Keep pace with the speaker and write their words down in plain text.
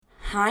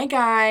Hi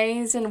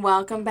guys, and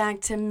welcome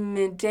back to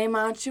Midday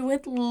Matcha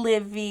with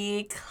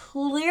Livy.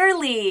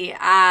 Clearly,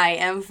 I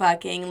am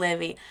fucking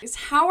Livy.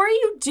 How are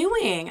you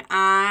doing?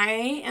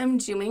 I am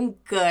doing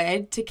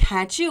good. To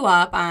catch you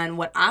up on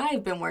what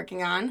I've been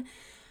working on.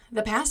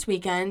 The past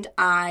weekend,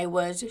 I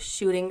was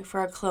shooting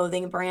for a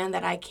clothing brand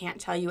that I can't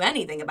tell you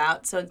anything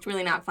about, so it's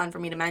really not fun for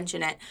me to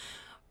mention it.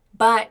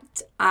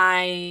 But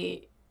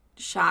I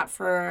shot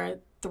for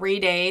 3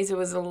 days. It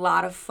was a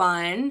lot of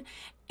fun.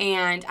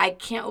 And I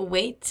can't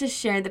wait to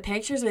share the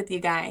pictures with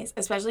you guys,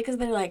 especially because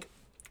they're like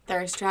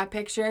thirst trap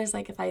pictures.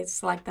 Like, if I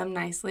select them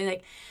nicely,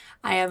 like,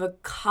 I have a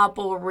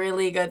couple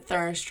really good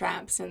thirst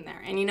traps in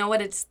there. And you know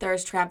what? It's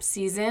thirst trap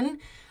season.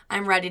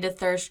 I'm ready to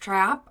thirst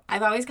trap.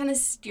 I've always kind of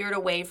steered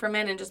away from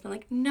it and just been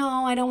like,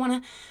 no, I don't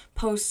want to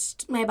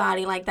post my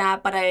body like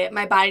that. But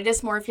my body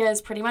dysmorphia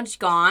is pretty much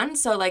gone.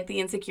 So, like,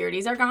 the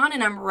insecurities are gone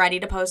and I'm ready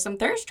to post some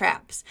thirst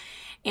traps.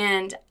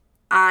 And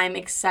I'm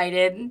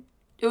excited.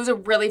 It was a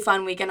really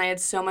fun weekend. I had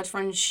so much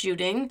fun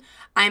shooting.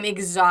 I'm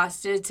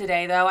exhausted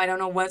today, though. I don't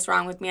know what's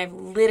wrong with me. I've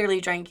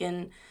literally drank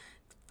in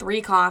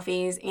 3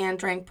 coffees and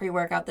drank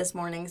pre-workout this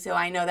morning, so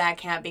I know that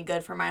can't be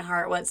good for my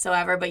heart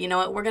whatsoever. But you know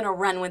what? We're going to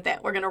run with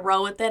it. We're going to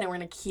roll with it, and we're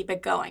going to keep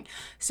it going.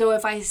 So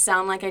if I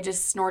sound like I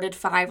just snorted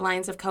 5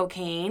 lines of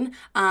cocaine,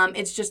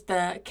 it's just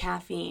the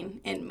caffeine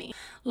in me.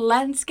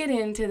 Let's get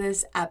into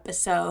this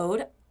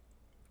episode.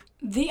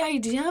 The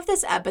idea of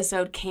this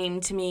episode came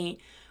to me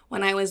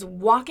when I was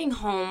walking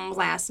home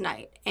last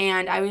night,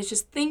 and I was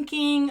just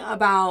thinking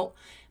about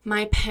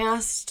my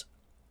past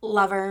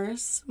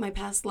lovers, my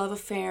past love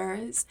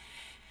affairs,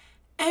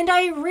 and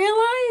I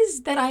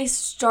realized that I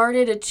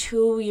started a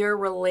 2-year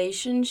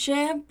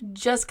relationship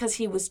just because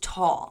he was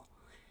tall.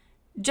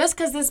 Just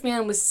because this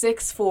man was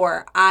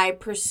 6'4", I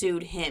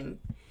pursued him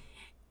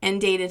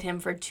and dated him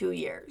for 2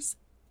 years.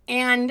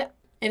 And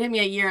it hit me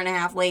a year and a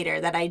half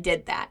later that I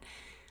did that.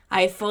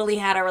 I fully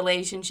had a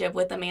relationship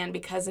with a man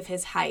because of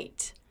his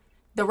height.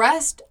 The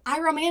rest, I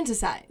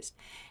romanticized.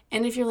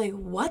 And if you're like,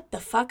 what the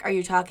fuck are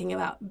you talking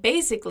about?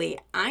 Basically,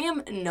 I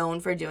am known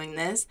for doing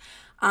this.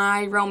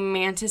 I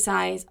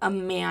romanticize a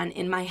man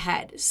in my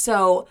head.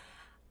 So,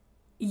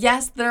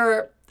 yes,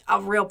 they're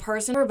a real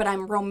person, but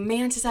I'm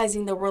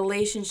romanticizing the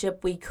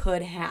relationship we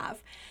could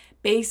have.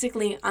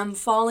 Basically, I'm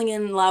falling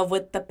in love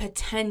with the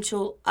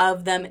potential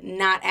of them,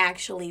 not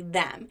actually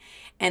them.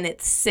 And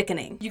it's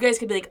sickening. You guys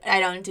could be like, I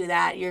don't do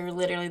that. You're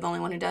literally the only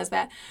one who does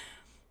that.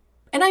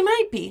 And I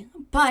might be,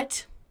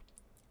 but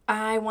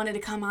I wanted to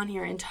come on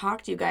here and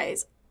talk to you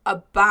guys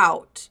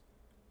about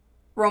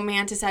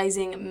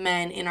romanticizing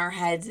men in our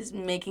heads,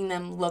 making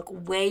them look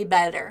way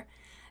better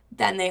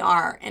than they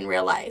are in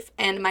real life.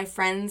 And my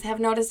friends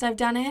have noticed I've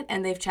done it,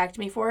 and they've checked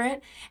me for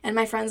it. And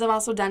my friends have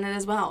also done it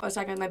as well. I was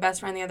talking with my best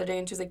friend the other day,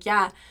 and she was like,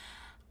 yeah,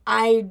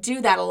 I do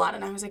that a lot.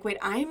 And I was like, wait,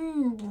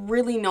 I'm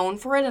really known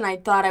for it, and I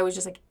thought I was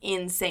just, like,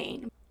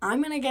 insane. I'm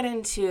going to get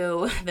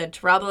into the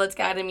trouble it's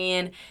gotten me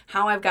in,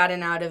 how I've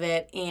gotten out of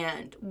it,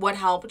 and what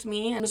helped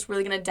me. I'm just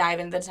really going to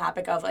dive into the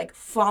topic of, like,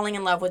 falling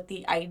in love with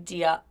the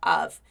idea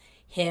of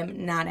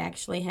him, not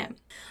actually him.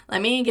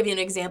 Let me give you an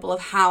example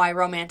of how I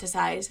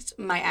romanticized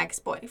my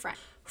ex-boyfriend.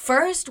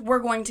 First, we're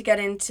going to get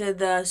into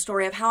the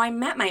story of how I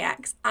met my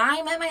ex.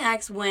 I met my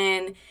ex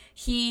when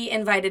he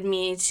invited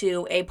me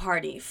to a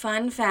party.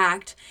 Fun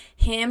fact,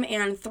 him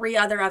and 3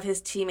 other of his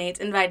teammates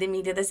invited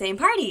me to the same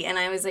party. And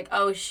I was like,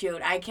 oh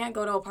shoot, I can't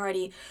go to a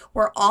party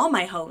where all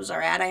my hoes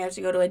are at. I have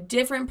to go to a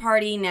different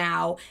party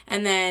now.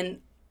 And then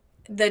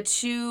the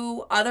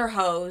 2 other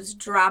hoes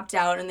dropped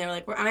out, and they were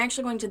like, I'm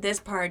actually going to this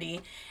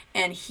party.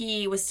 And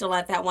he was still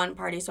at that one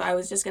party. So I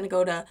was just going to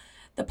go to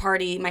the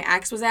party my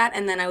ex was at,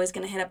 and then I was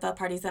going to hit up the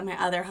parties that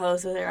my other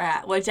hoes were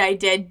at, which I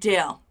did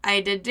do.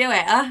 I did do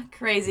it.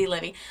 Crazy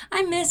Livy.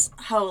 I miss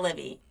Ho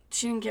Livy.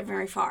 She didn't get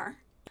very far.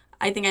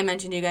 I think I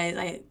mentioned to you guys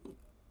I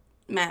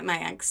met my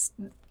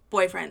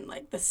ex-boyfriend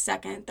like the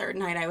 2nd, 3rd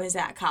night I was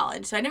at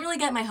college. So I didn't really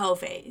get my hoe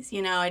phase.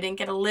 You know, I didn't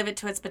get to live it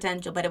to its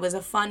potential, but it was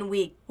a fun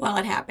week while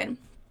it happened.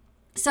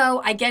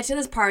 So I get to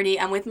this party.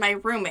 I'm with my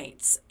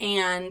roommates,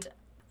 and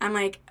I'm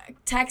like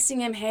texting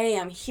him, hey,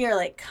 I'm here,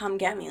 like, come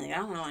get me. Like, I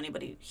don't know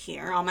anybody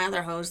here. All my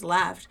other hoes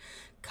left.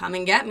 Come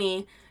and get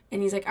me.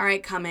 And he's like, all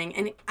right, coming.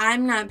 And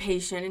I'm not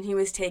patient, and he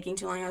was taking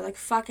too long. I was like,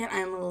 fuck it,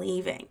 I'm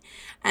leaving.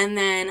 And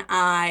then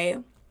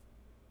I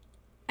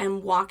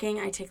am walking.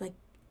 I take like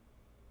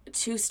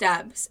 2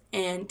 steps,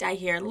 and I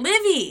hear,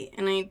 Livy!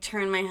 And I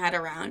turn my head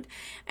around,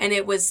 and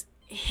it was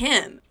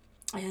him.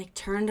 I like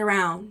turned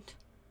around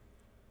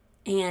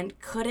and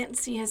couldn't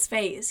see his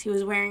face. He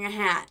was wearing a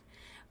hat.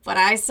 But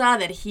I saw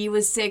that he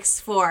was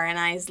 6'4", and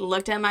I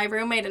looked at my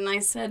roommate and I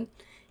said,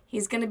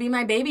 he's going to be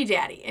my baby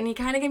daddy. And he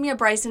kind of gave me a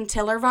Bryson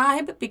Tiller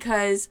vibe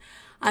because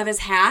of his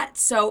hat.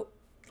 So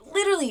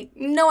literally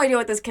no idea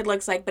what this kid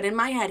looks like, but in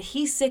my head,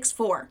 he's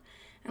 6'4".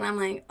 And I'm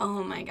like,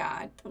 oh my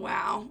God,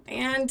 wow.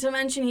 And to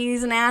mention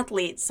he's an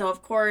athlete. So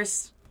of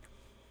course,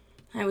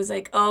 I was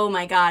like, oh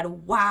my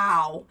God,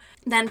 wow.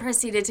 Then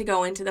proceeded to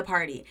go into the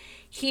party.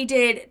 He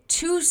did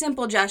 2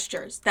 simple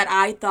gestures that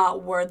I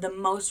thought were the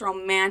most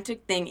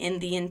romantic thing in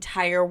the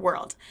entire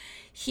world.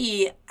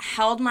 He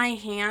held my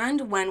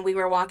hand when we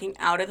were walking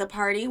out of the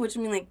party, which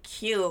I mean, like,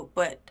 cute,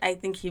 but I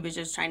think he was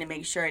just trying to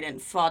make sure I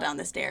didn't fall down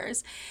the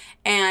stairs.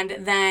 And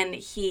then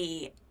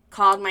he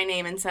called my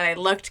name and said I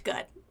looked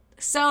good.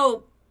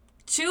 So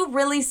 2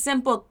 really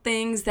simple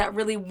things that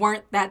really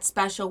weren't that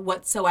special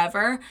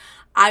whatsoever.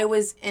 I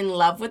was in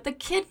love with the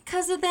kid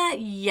because of that?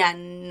 Yeah,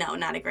 no,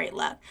 not a great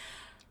love.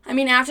 I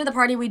mean, after the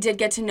party, we did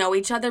get to know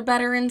each other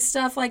better and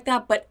stuff like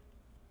that. But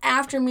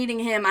after meeting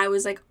him, I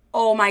was like,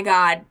 oh my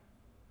God,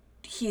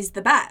 he's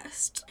the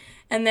best.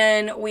 And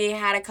then we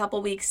had a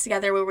couple weeks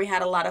together where we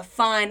had a lot of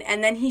fun.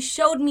 And then he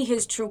showed me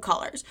his true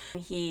colors.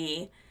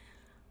 He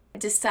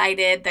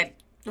decided that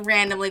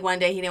randomly one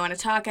day he didn't want to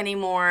talk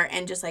anymore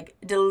and just like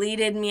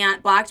deleted me on,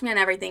 blocked me on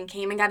everything,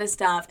 came and got his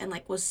stuff, and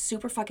like was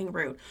super fucking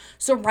rude.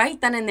 So right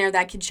then and there,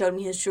 that kid showed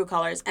me his true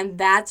colors, and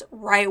that's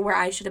right where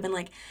I should have been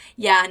like,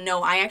 yeah,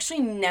 no, I actually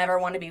never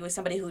want to be with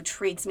somebody who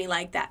treats me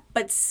like that.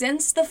 But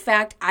since the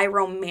fact I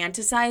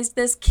romanticized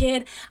this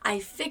kid, I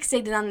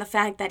fixated on the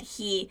fact that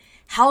he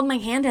held my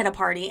hand at a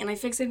party, and I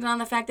fixated on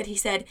the fact that he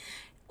said,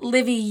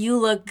 Livy, you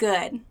look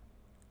good.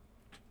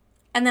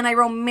 And then I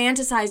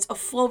romanticized a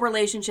full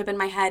relationship in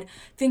my head,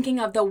 thinking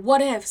of the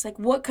what ifs, like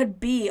what could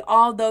be,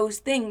 all those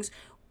things.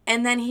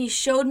 And then he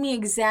showed me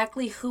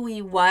exactly who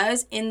he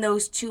was in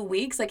those 2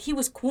 weeks. Like, he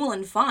was cool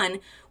and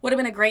fun, would have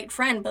been a great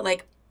friend, but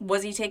like,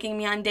 was he taking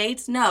me on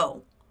dates?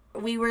 No.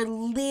 We were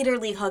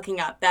literally hooking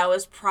up. That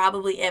was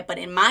probably it. But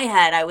in my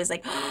head, I was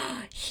like,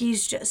 oh,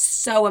 he's just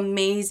so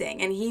amazing.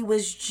 And he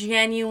was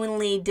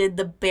genuinely did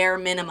the bare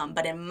minimum.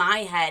 But in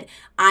my head,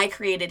 I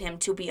created him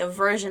to be a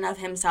version of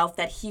himself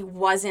that he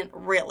wasn't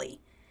really.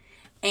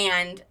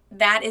 And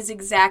that is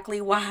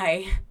exactly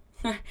why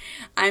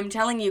I'm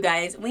telling you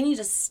guys, we need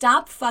to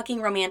stop fucking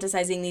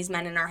romanticizing these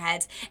men in our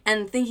heads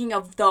and thinking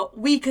of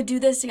we could do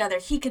this together.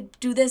 He could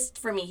do this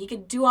for me. He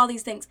could do all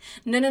these things.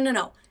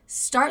 No.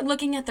 Start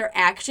looking at their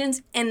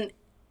actions, and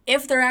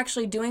if they're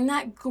actually doing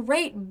that,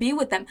 great, be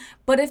with them.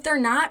 But if they're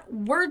not,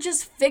 we're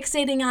just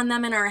fixating on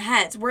them in our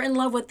heads. We're in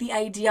love with the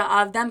idea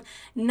of them,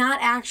 not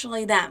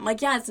actually them.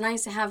 Like, yeah, it's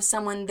nice to have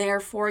someone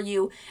there for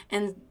you,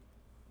 and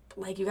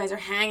like you guys are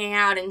hanging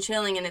out and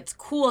chilling, and it's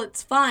cool,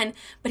 it's fun,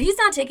 but he's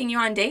not taking you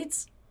on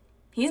dates.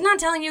 He's not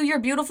telling you you're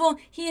beautiful.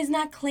 He is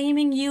not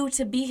claiming you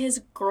to be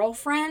his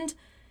girlfriend.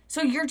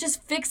 So you're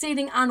just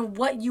fixating on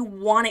what you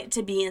want it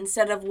to be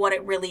instead of what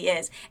it really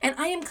is. And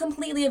I am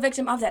completely a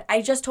victim of that.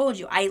 I just told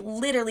you, I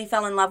literally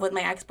fell in love with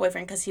my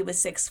ex-boyfriend because he was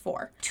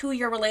 6'4".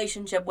 2-year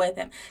relationship with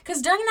him.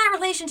 Because during that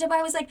relationship,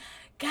 I was like,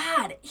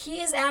 God, he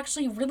is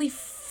actually really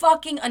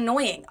fucking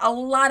annoying a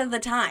lot of the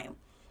time.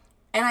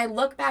 And I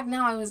look back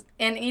now,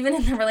 and even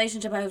in the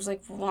relationship, I was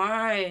like,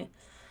 why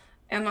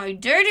am I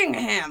dating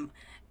him?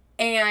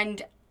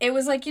 And it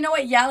was like, you know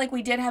what? Yeah, like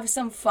we did have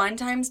some fun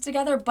times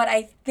together, but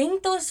I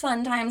think those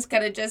fun times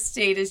could have just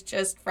stayed as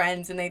just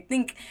friends. And I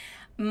think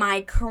my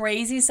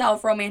crazy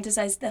self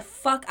romanticized the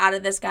fuck out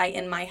of this guy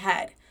in my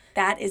head.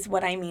 That is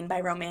what I mean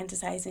by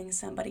romanticizing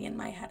somebody in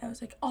my head. I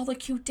was like, all the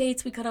cute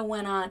dates we could have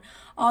went on,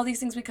 all these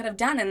things we could have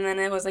done. And then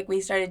it was like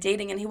we started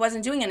dating and he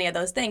wasn't doing any of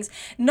those things.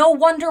 No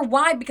wonder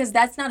why, because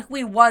that's not who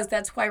he was.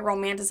 That's who I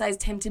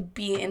romanticized him to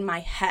be in my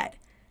head.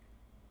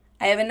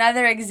 I have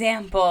another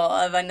example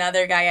of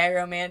another guy I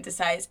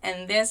romanticized,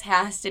 and this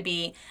has to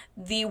be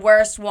the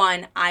worst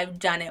one I've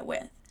done it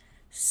with.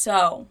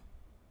 So,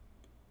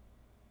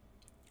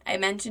 I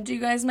mentioned to you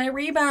guys my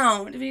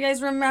rebound. If you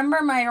guys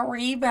remember my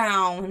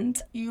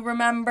rebound, you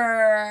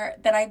remember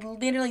that I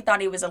literally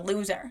thought he was a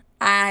loser.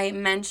 I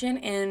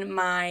mentioned in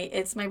my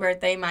It's My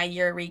Birthday, my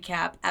year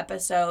recap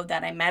episode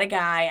that I met a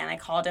guy and I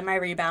called him my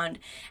rebound,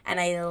 and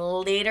I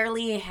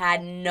literally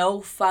had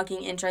no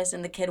fucking interest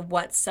in the kid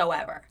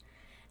whatsoever.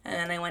 And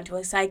then I went to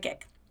a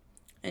psychic,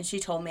 and she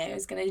told me I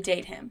was going to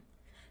date him.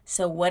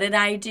 So what did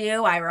I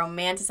do? I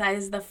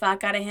romanticized the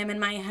fuck out of him in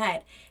my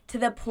head, to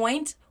the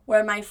point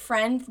where my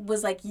friend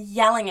was like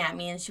yelling at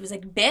me, and she was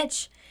like,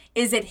 bitch,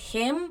 is it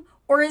him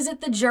or is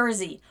it the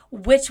jersey?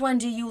 Which one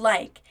do you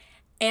like?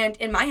 And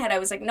in my head, I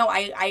was like, no,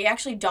 I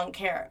actually don't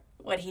care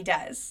what he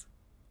does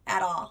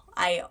at all.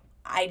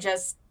 I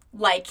just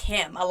like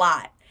him a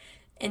lot.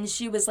 And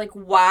she was like,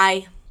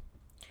 why?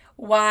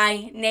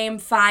 Why? Name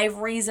 5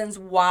 reasons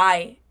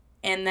why.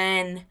 And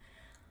then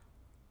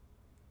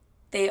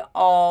they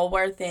all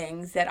were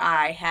things that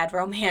I had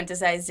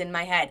romanticized in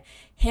my head.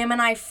 Him and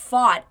I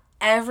fought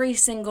every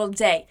single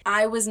day.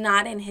 I was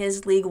not in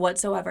his league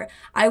whatsoever.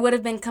 I would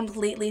have been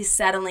completely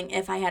settling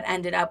if I had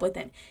ended up with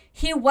him.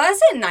 He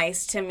wasn't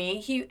nice to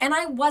me. And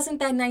I wasn't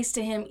that nice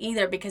to him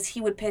either, because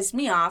he would piss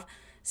me off.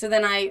 So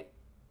then I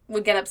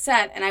would get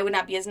upset and I would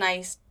not be as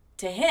nice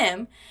to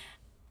him.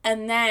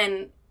 And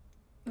then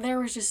there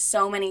was just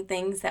so many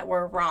things that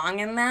were wrong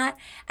in that.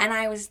 And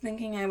I was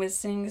thinking I was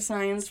seeing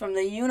signs from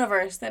the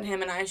universe that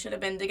him and I should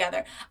have been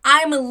together.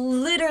 I'm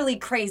literally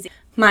crazy.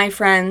 My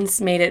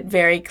friends made it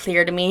very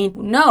clear to me,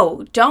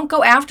 no, don't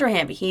go after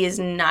him. He is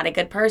not a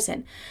good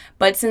person.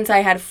 But since I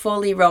had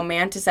fully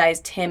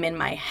romanticized him in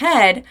my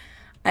head,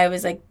 I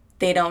was like,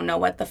 they don't know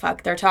what the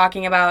fuck they're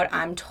talking about.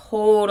 I'm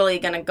totally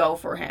going to go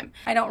for him.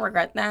 I don't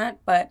regret that,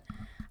 but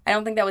I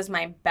don't think that was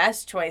my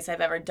best choice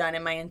I've ever done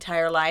in my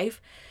entire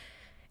life.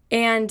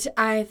 And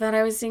I thought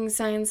I was seeing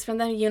signs from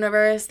the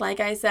universe, like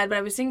I said, but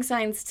I was seeing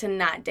signs to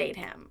not date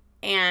him.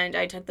 And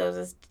I took those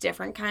as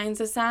different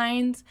kinds of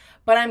signs.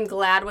 But I'm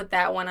glad with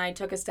that one I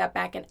took a step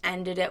back and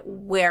ended it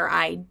where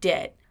I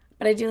did.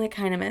 But I do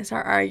kind of miss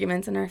our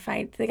arguments and our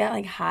fights. They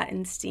got hot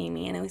and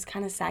steamy and it was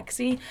kind of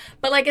sexy.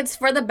 But it's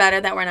for the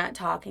better that we're not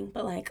talking.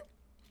 But it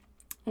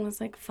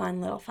was fun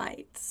little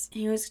fights.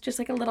 He was just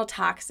a little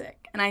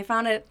toxic. And I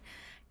found it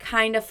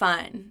kind of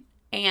fun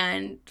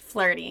and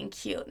flirty and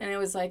cute. And it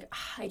was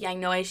I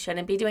know I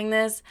shouldn't be doing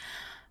this,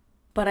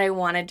 but I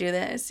want to do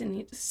this. And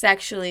he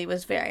sexually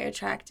was very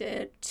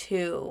attracted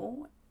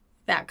to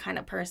that kind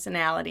of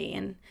personality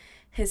and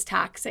his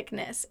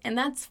toxicness. And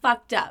that's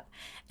fucked up.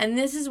 And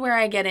this is where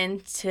I get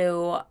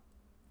into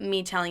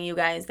me telling you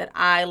guys that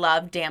I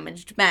love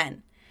damaged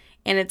men.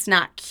 And it's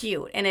not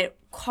cute. And it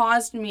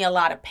caused me a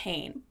lot of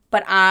pain.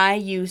 But I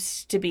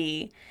used to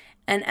be,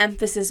 an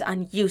emphasis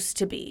on used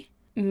to be,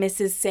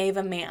 Mrs. Save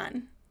a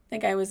Man.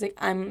 I was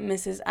I'm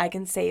Mrs. I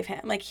can save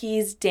him.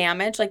 He's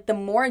damaged. The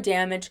more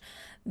damage,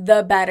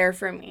 the better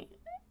for me.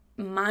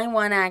 My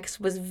one ex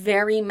was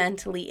very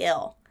mentally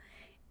ill.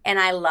 And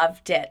I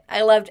loved it.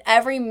 I loved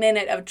every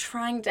minute of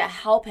trying to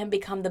help him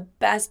become the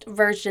best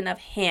version of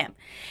him.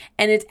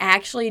 And it's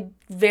actually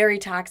very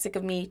toxic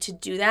of me to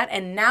do that.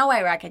 And now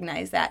I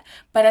recognize that.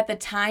 But at the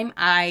time,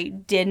 I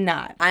did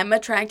not. I'm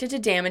attracted to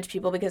damaged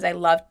people because I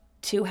love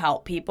to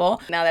help people.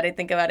 Now that I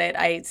think about it,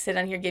 I sit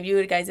on here, give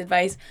you guys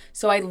advice.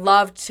 So I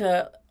love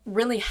to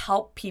really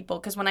help people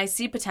because when I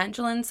see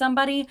potential in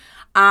somebody,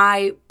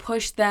 I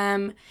push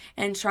them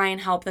and try and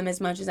help them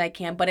as much as I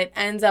can. But it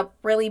ends up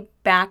really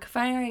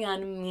backfiring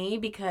on me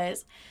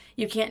because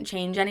you can't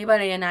change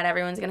anybody and not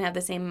everyone's going to have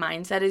the same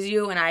mindset as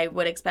you. And I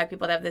would expect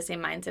people to have the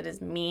same mindset as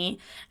me.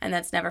 And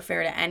that's never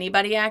fair to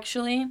anybody,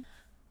 actually.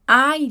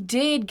 I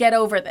did get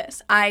over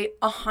this. I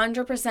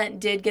 100%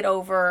 did get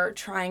over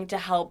trying to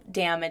help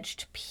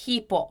damaged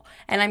people.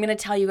 And I'm going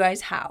to tell you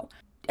guys how.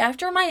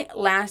 After my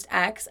last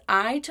ex,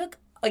 I took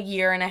a 1.5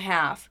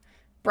 year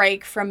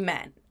break from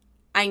men.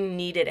 I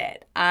needed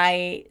it.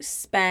 I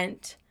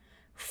spent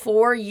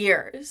 4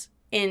 years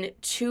in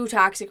 2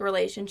 toxic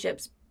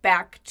relationships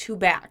back to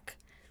back.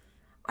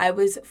 I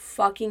was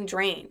fucking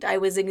drained. I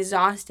was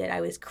exhausted.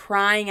 I was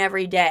crying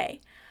every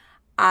day.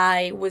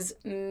 I was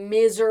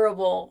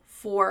miserable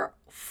for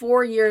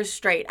 4 years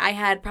straight. I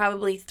had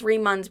probably 3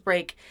 months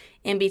break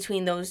in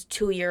between those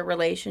 2-year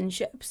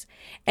relationships.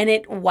 And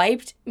it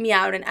wiped me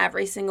out in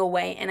every single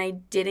way. And I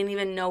didn't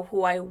even know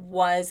who I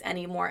was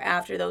anymore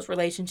after those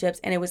relationships.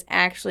 And it was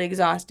actually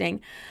exhausting.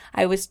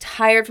 I was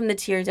tired from the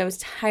tears. I was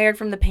tired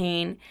from the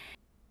pain.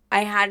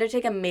 I had to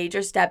take a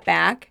major step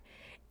back.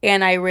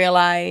 And I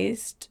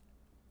realized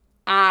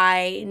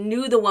I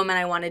knew the woman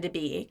I wanted to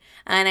be.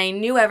 And I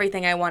knew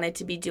everything I wanted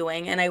to be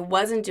doing. And I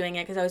wasn't doing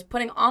it because I was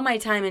putting all my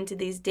time into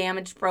these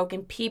damaged,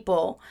 broken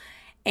people.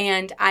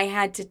 And I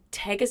had to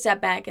take a step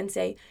back and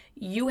say,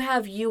 you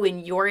have you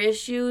and your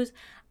issues.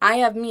 I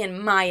have me and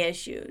my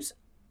issues.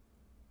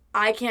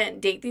 I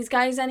can't date these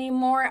guys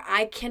anymore.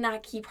 I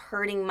cannot keep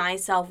hurting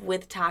myself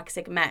with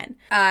toxic men.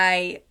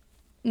 I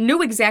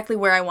knew exactly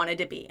where I wanted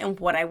to be and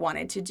what I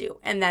wanted to do.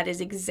 And that is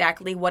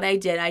exactly what I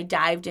did. I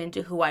dived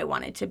into who I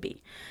wanted to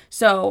be.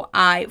 So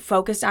I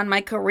focused on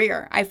my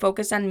career. I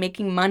focused on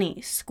making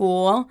money,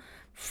 school,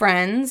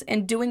 friends,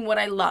 and doing what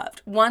I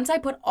loved. Once I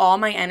put all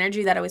my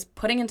energy that I was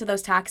putting into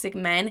those toxic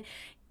men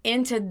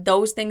into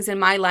those things in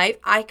my life,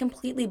 I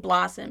completely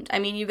blossomed. I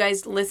mean, you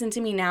guys listen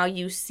to me now,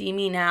 you see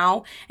me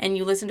now, and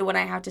you listen to what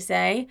I have to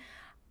say.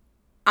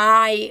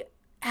 I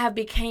have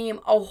became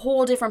a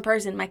whole different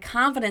person. My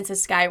confidence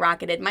has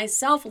skyrocketed. My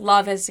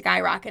self-love has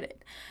skyrocketed.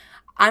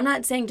 I'm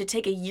not saying to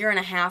take a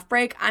 1.5 year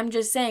break. I'm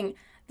just saying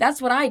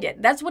that's what I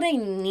did. That's what I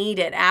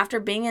needed after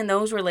being in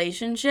those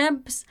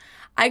relationships.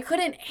 I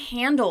couldn't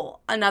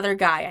handle another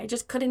guy. I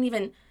just couldn't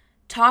even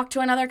talk to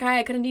another guy.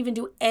 I couldn't even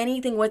do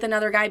anything with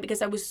another guy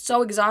because I was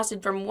so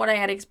exhausted from what I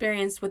had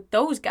experienced with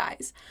those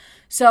guys.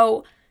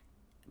 So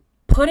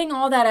putting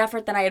all that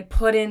effort that I had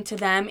put into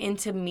them,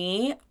 into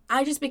me,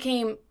 I just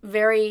became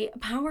very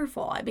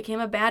powerful. I became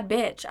a bad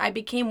bitch. I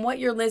became what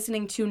you're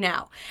listening to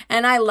now.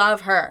 And I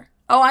love her.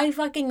 Oh, I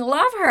fucking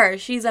love her.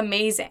 She's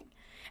amazing.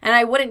 And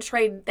I wouldn't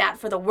trade that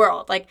for the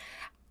world.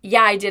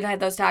 Yeah, I did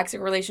have those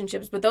toxic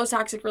relationships, but those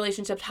toxic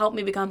relationships helped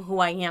me become who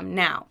I am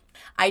now.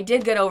 I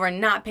did get over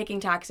not picking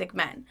toxic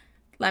men.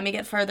 Let me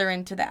get further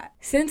into that.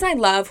 Since I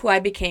love who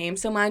I became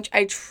so much,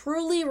 I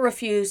truly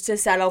refuse to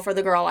settle for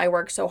the girl I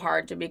worked so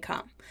hard to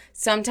become.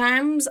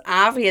 Sometimes,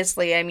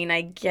 obviously,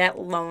 I get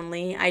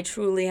lonely. I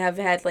truly have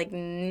had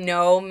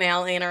no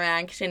male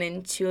interaction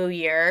in 2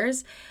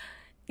 years.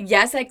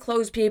 Yes, I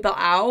closed people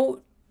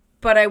out,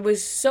 but I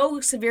was so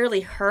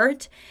severely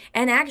hurt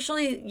and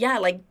actually,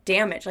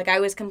 damaged. I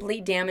was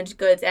complete damaged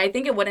goods. I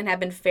think it wouldn't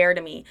have been fair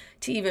to me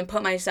to even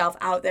put myself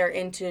out there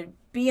and to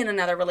be in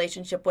another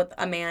relationship with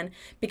a man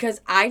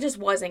because I just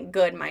wasn't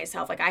good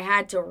myself. I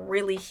had to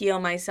really heal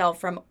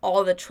myself from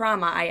all the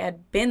trauma I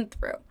had been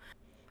through.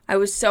 I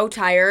was so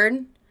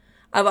tired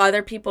of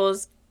other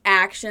people's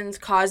actions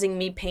causing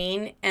me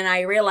pain, and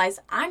I realized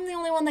I'm the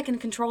only one that can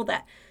control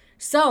that.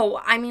 So,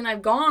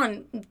 I've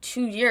gone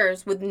 2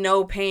 years with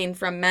no pain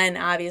from men,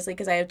 obviously,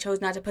 because I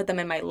chose not to put them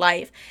in my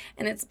life.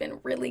 And it's been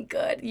really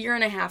good.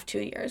 1.5 years, 2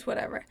 years,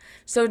 whatever.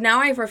 So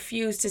now I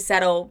refuse to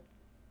settle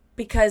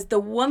because the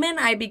woman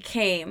I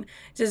became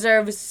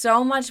deserves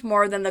so much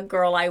more than the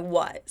girl I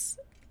was.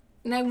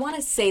 And I want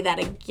to say that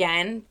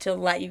again to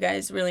let you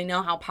guys really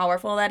know how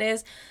powerful that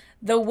is.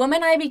 The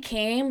woman I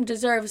became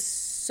deserves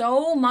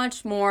so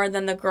much more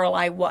than the girl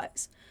I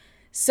was.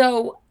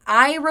 So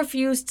I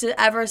refuse to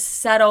ever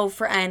settle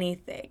for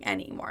anything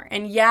anymore.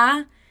 And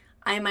yeah,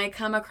 I might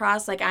come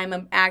across like I'm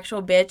an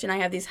actual bitch and I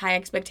have these high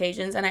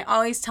expectations. And I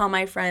always tell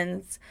my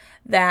friends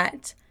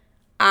that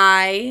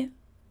I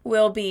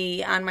will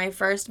be on my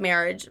first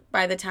marriage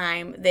by the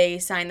time they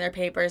sign their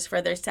papers for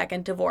their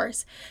second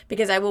divorce,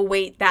 because I will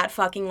wait that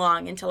fucking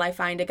long until I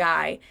find a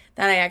guy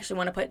that I actually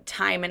want to put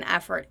time and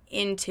effort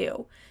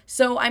into.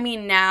 So,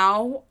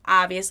 now,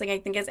 obviously, I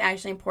think it's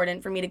actually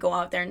important for me to go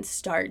out there and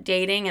start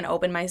dating and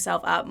open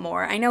myself up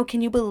more. I know,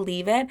 can you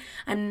believe it?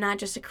 I'm not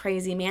just a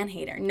crazy man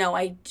hater. No,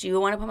 I do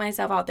want to put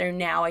myself out there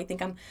now. I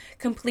think I'm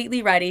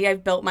completely ready.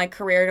 I've built my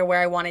career to where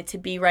I want it to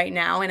be right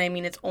now, and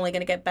it's only going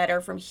to get better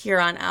from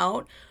here on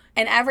out.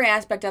 And every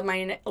aspect of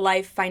my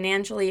life,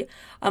 financially,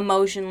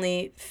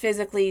 emotionally,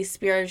 physically,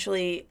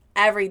 spiritually,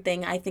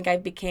 everything, I think I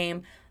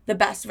became the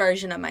best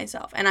version of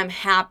myself. And I'm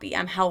happy,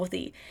 I'm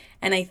healthy.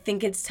 And I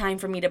think it's time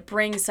for me to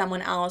bring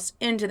someone else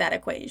into that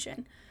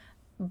equation.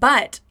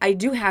 But I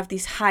do have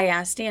these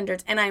high-ass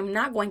standards, and I'm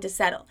not going to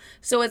settle.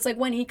 So it's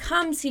when he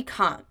comes, he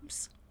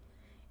comes.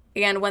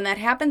 And when that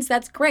happens,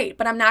 that's great.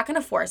 But I'm not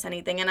going to force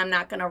anything, and I'm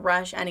not going to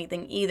rush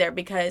anything either,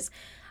 because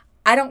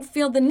I don't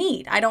feel the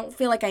need. I don't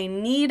feel like I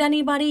need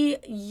anybody.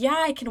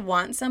 Yeah, I can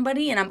want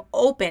somebody, and I'm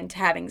open to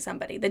having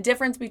somebody. The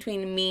difference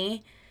between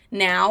me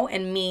now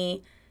and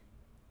me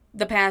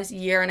the past 1.5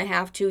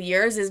 years, 2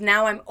 years is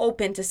now I'm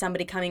open to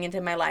somebody coming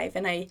into my life,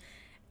 and I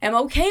am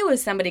okay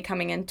with somebody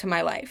coming into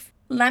my life.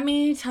 Let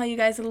me tell you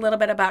guys a little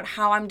bit about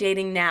how I'm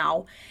dating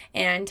now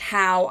and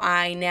how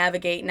I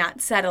navigate not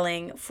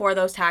settling for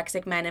those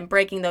toxic men and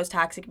breaking those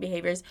toxic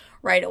behaviors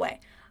right away.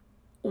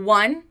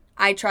 1,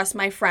 I trust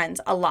my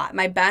friends a lot.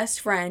 My best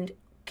friend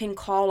can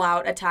call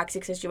out a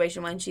toxic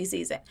situation when she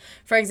sees it.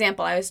 For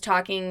example, I was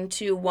talking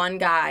to one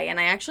guy and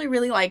I actually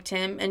really liked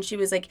him, and she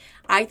was like,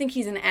 I think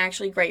he's an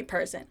actually great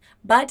person,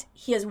 but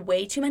he has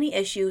way too many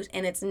issues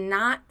and it's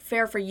not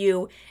fair for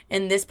you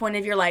in this point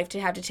of your life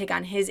to have to take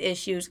on his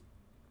issues.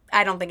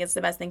 I don't think it's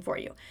the best thing for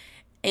you.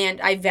 And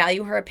I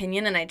value her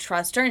opinion and I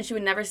trust her, and she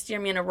would never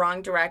steer me in a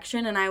wrong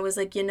direction. And I was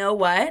like, you know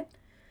what?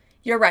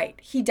 You're right.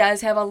 He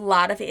does have a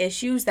lot of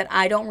issues that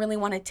I don't really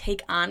want to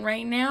take on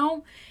right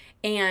now.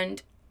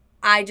 And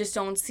I just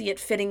don't see it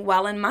fitting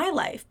well in my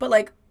life.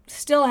 But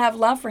still have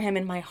love for him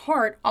in my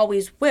heart,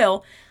 always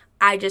will.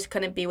 I just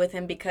couldn't be with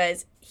him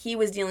because he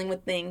was dealing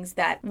with things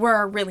that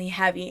were really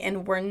heavy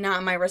and were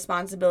not my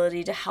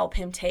responsibility to help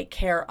him take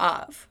care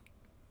of.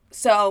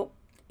 So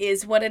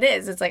is what it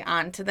is. It's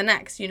on to the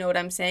next. You know what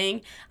I'm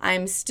saying?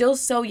 I'm still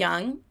so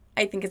young.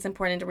 I think it's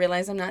important to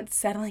realize I'm not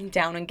settling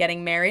down and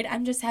getting married.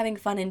 I'm just having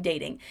fun and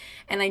dating.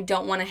 And I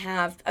don't want to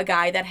have a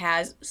guy that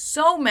has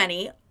so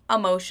many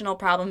emotional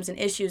problems and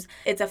issues.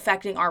 It's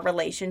affecting our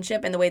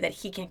relationship in the way that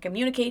he can't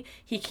communicate.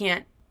 He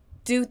can't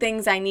do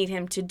things I need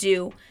him to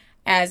do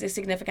as a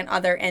significant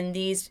other. And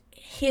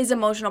his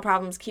emotional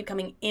problems keep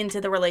coming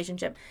into the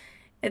relationship.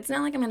 It's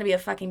not like I'm going to be a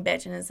fucking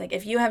bitch and it's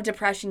if you have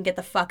depression, get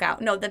the fuck out.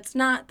 No, that's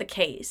not the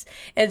case.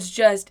 It's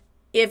just,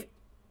 if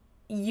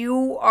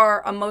you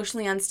are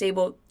emotionally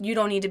unstable, you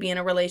don't need to be in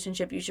a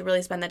relationship. You should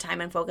really spend the time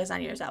and focus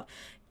on yourself.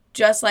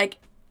 Just like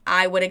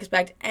I would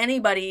expect any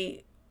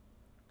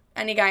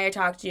guy I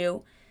talk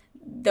to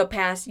the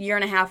past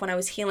 1.5 years when I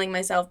was healing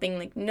myself,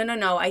 being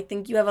no, I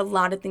think you have a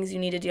lot of things you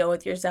need to deal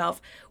with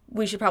yourself.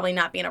 We should probably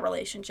not be in a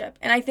relationship.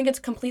 And I think it's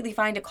completely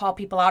fine to call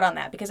people out on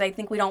that, because I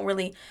think we don't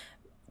really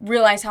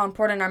realize how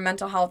important our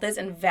mental health is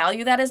and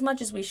value that as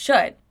much as we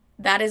should.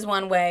 That is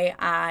one way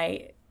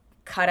I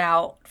cut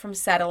out from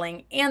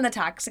settling and the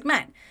toxic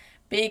men,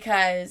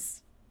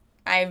 because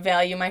I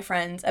value my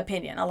friend's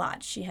opinion a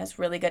lot. She has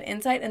really good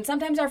insight, and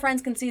sometimes our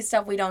friends can see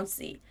stuff we don't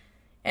see.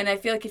 And I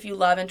feel if you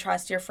love and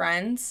trust your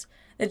friends,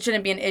 it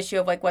shouldn't be an issue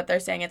of what they're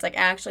saying. It's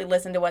actually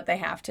listen to what they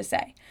have to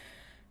say.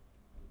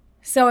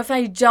 So if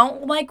I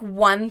don't like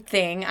one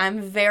thing, I'm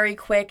very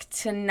quick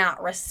to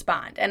not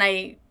respond. And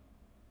I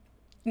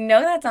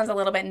know that sounds a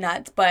little bit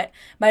nuts, but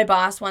my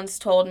boss once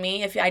told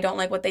me if I don't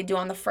like what they do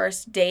on the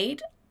first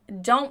date,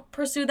 don't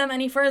pursue them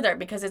any further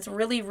because it's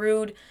really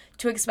rude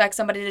to expect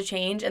somebody to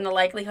change, and the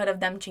likelihood of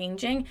them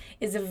changing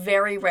is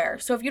very rare.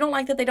 So if you don't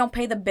like that they don't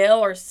pay the bill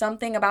or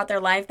something about their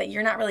life that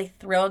you're not really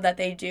thrilled that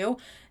they do,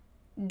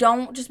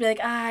 don't just be like,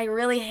 I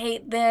really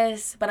hate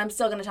this, but I'm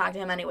still going to talk to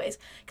him anyways,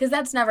 because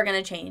that's never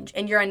going to change.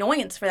 And your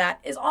annoyance for that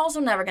is also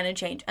never going to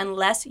change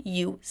unless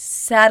you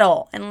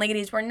settle. And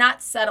ladies, we're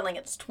not settling.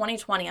 It's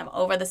 2020. I'm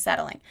over the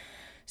settling.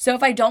 So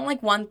if I don't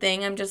like one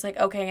thing, I'm just like,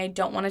 okay, I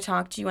don't want to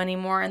talk to you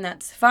anymore, and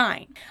that's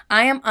fine.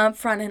 I am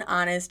upfront and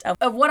honest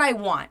of what I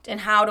want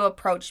and how to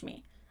approach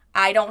me.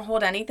 I don't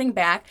hold anything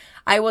back.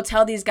 I will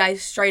tell these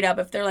guys straight up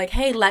if they're like,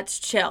 hey, let's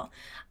chill.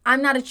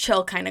 I'm not a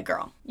chill kind of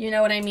girl. You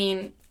know what I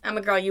mean? I'm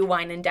a girl you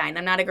wine and dine.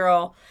 I'm not a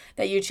girl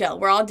that you chill.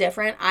 We're all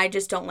different. I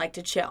just don't like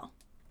to chill.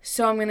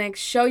 So I'm going to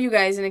show you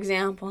guys an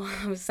example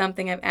of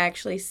something I've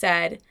actually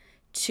said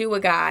to a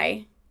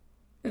guy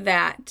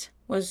that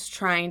was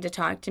trying to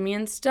talk to me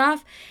and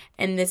stuff.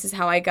 And this is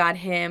how I got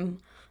him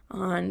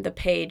on the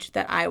page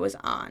that I was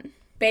on.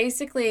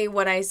 Basically,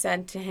 what I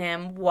said to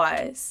him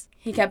was,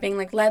 he kept being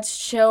like, let's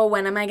chill.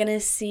 When am I going to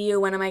see you?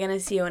 When am I going to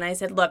see you? And I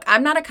said, look,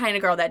 I'm not a kind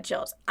of girl that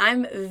chills.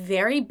 I'm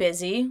very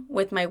busy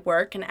with my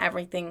work and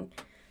everything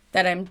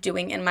that I'm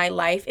doing in my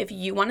life. If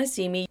you want to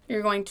see me,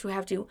 you're going to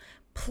have to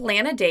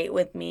plan a date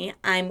with me.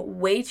 I'm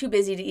way too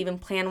busy to even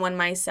plan one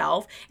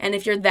myself. And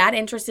if you're that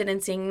interested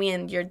in seeing me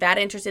and you're that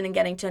interested in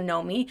getting to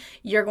know me,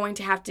 you're going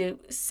to have to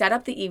set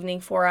up the evening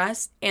for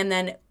us. And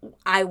then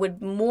I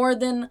would more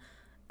than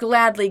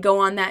gladly go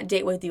on that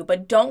date with you.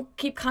 But don't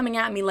keep coming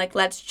at me like,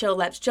 let's chill,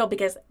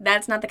 because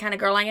that's not the kind of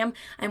girl I am.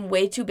 I'm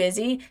way too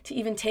busy to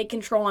even take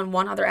control on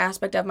one other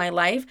aspect of my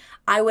life.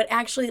 I would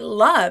actually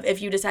love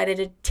if you decided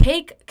to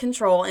take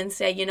control and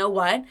say, you know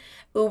what?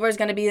 Uber's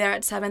going to be there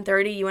at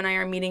 7:30. You and I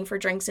are meeting for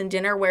drinks and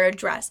dinner. Wear a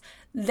dress.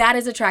 That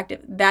is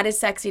attractive. That is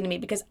sexy to me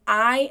because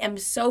I am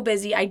so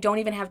busy. I don't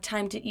even have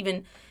time to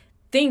even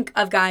think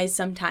of guys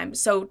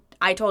sometimes. So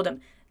I told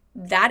him,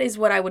 that is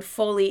what I would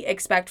fully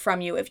expect from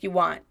you if you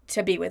want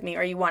to be with me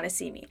or you want to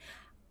see me.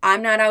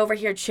 I'm not over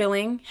here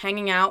chilling,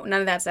 hanging out,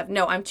 none of that stuff.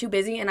 No, I'm too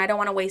busy and I don't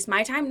want to waste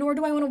my time, nor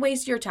do I want to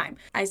waste your time.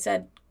 I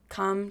said,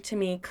 come to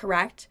me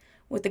correct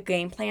with the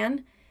game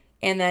plan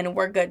and then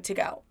we're good to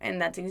go.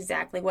 And that's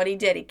exactly what he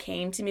did. He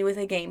came to me with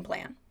a game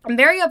plan. I'm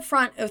very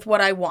upfront with what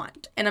I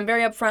want. And I'm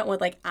very upfront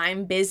with like,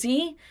 I'm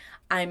busy.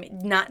 I'm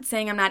not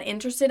saying I'm not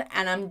interested,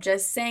 and I'm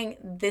just saying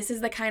this is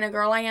the kind of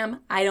girl I am.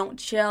 I don't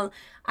chill.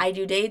 I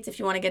do dates. If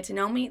you want to get to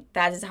know me,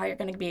 that is how you're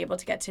going to be able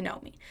to get to know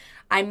me.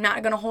 I'm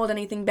not going to hold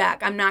anything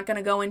back. I'm not going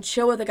to go and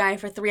chill with a guy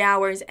for 3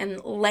 hours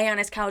and lay on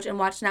his couch and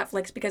watch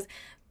Netflix because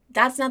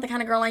that's not the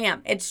kind of girl I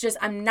am. It's just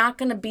I'm not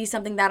going to be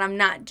something that I'm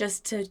not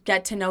just to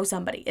get to know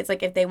somebody. It's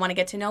like if they want to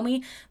get to know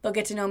me, they'll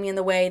get to know me in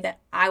the way that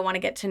I want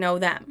to get to know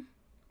them.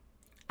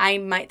 I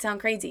might sound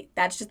crazy.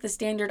 That's just the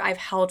standard I've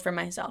held for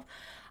myself.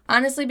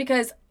 Honestly,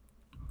 because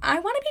I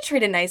want to be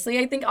treated nicely.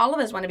 I think all of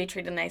us want to be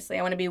treated nicely.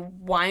 I want to be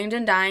wined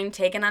and dined,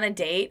 taken on a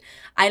date.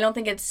 I don't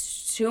think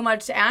it's too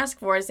much to ask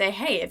for to say,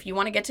 hey, if you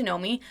want to get to know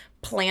me,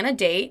 plan a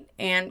date,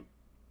 and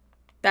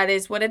that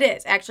is what it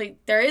is. Actually,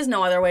 there is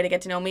no other way to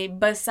get to know me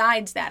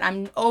besides that.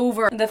 I'm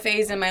over the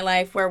phase in my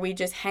life where we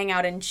just hang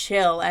out and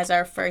chill as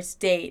our first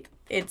date.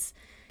 It's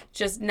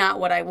just not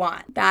what I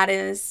want. That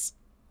is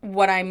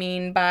what I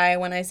mean by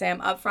when I say I'm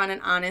upfront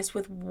and honest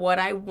with what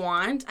I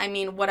want. I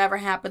mean, whatever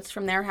happens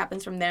from there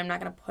happens from there. I'm not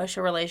going to push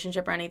a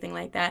relationship or anything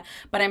like that,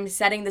 but I'm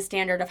setting the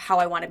standard of how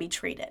I want to be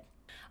treated.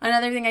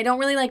 Another thing, I don't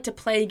really like to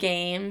play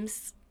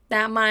games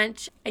that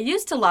much. I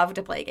used to love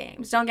to play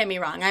games. Don't get me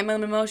wrong. I'm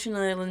an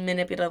emotionally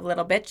manipulative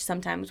little bitch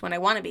sometimes when I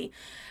want to be.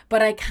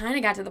 But I kind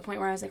of got to the point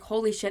where I was like,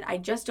 holy shit, I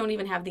just don't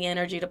even have the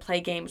energy to play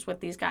games with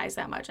these guys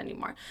that much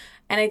anymore.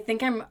 And I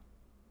think I'm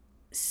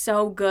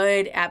so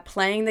good at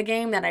playing the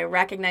game that I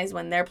recognize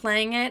when they're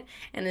playing it,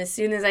 and as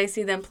soon as I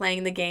see them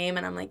playing the game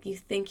and I'm like, you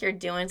think you're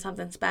doing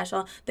something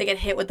special, they get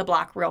hit with the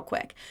block real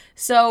quick.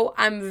 So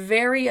I'm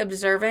very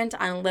observant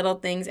on little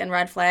things and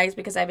red flags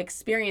because I've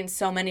experienced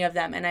so many of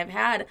them, and I've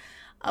had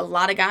a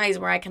lot of guys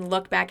where I can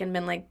look back and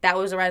been like, that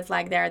was a red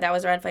flag there, that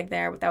was a red flag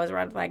there, that was a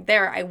red flag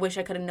there. I wish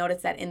I could have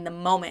noticed that in the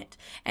moment.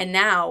 And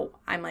now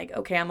I'm like,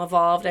 okay, I'm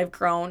evolved, I've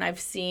grown, I've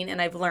seen,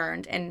 and I've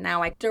learned. And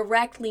now I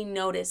directly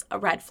notice a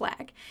red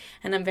flag.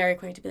 And I'm very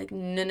quick to be like,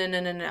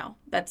 no,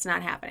 that's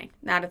not happening.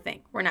 Not a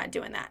thing. We're not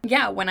doing that.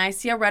 Yeah, when I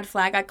see a red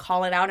flag, I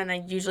call it out and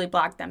I usually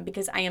block them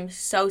because I am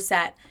so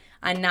set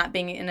on not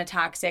being in a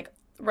toxic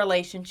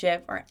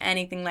relationship or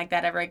anything like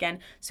that ever again.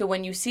 So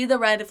when you see the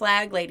red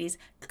flag, ladies,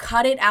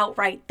 cut it out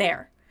right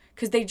there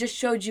because they just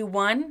showed you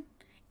one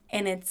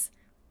and it's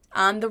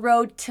on the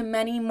road to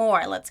many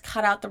more. Let's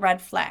cut out the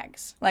red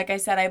flags. Like I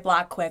said, I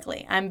block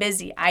quickly. I'm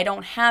busy. I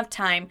don't have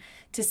time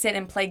to sit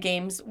and play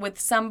games with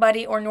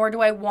somebody, or nor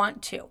do I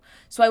want to.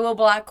 So I will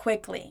block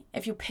quickly.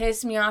 If you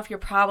piss me off, you're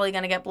probably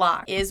going to get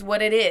blocked. Is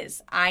what it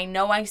is. I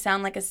know I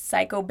sound like a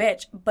psycho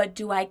bitch, but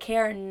do I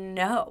care?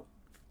 No.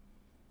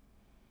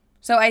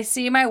 So I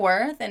see my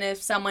worth, and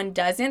if someone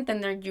doesn't, then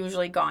they're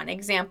usually gone.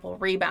 Example,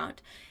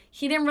 rebound.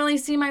 he didn't really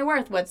see my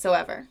worth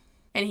whatsoever.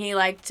 And he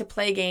liked to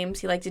play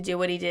games. He liked to do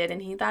what he did.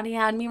 And he thought he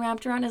had me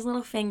wrapped around his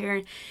little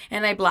finger.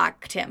 And I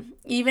blocked him.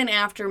 Even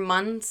after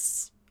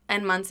months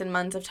and months and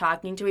months of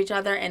talking to each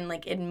other and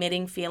like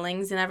admitting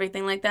feelings and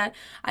everything like that,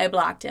 I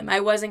blocked him. I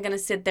wasn't going to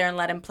sit there and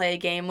let him play a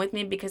game with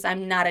me because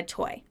I'm not a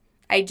toy.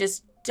 I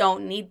just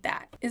don't need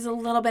that. It's a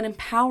little bit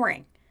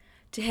empowering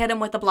to hit them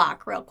with a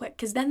block real quick,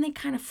 because then they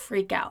kind of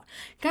freak out.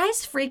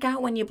 Guys freak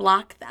out when you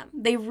block them.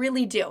 They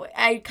really do.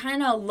 I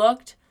kind of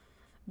looked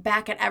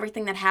back at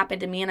everything that happened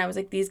to me and I was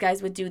like, these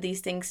guys would do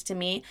these things to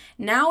me.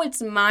 Now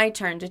it's my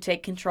turn to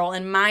take control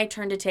and my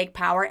turn to take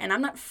power, and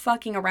I'm not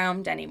fucking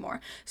around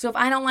anymore. So if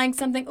I don't like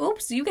something,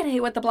 oops, you get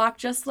hit with the block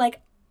just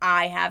like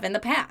I have in the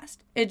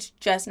past. It's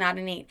just not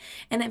a need.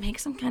 And it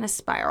makes them kind of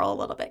spiral a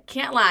little bit.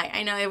 Can't lie.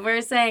 I know if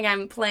we're saying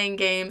I'm playing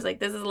games, like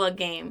this is a little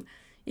game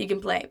you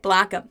can play.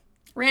 Block them.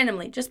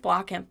 Randomly, just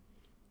block him.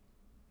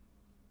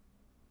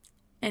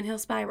 And he'll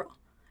spiral.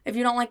 If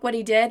you don't like what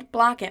he did,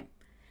 block him.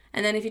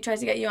 And then if he tries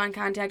to get you on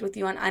contact with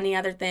you on any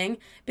other thing,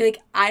 be like,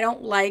 I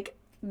don't like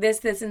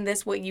this, and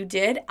this, what you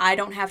did. I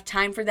don't have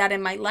time for that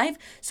in my life.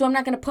 So I'm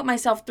not going to put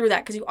myself through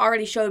that because you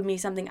already showed me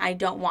something I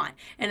don't want.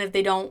 And if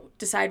they don't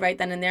decide right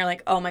then and there,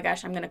 like, oh my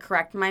gosh, I'm going to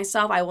correct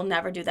myself. I will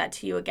never do that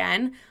to you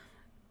again.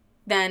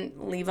 Then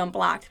leave them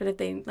blocked. But if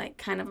they like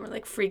kind of are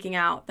like freaking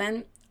out,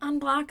 then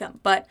unblock them.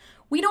 But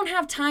we don't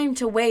have time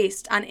to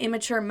waste on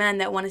immature men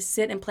that want to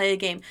sit and play a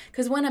game.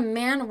 Because when a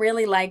man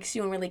really likes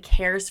you and really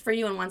cares for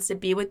you and wants to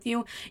be with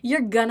you,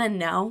 you're gonna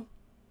know.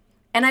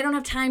 And I don't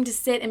have time to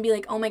sit and be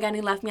like, oh my God,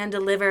 he left me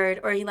undelivered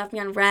or he left me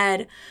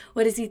unread.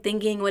 What is he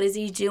thinking? What is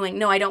he doing?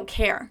 No, I don't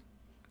care.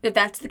 If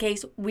that's the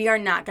case, we are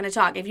not going to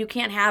talk. If you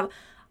can't have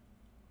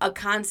a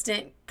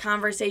constant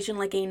conversation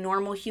like a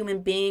normal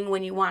human being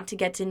when you want to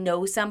get to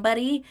know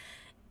somebody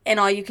and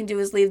all you can do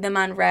is leave them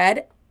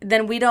unread,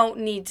 then we don't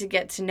need to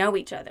get to know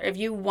each other. If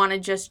you want to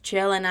just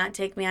chill and not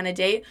take me on a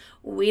date,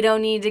 we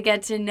don't need to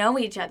get to know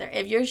each other.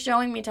 If you're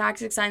showing me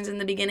toxic signs in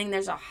the beginning,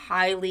 there's a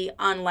highly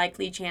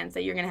unlikely chance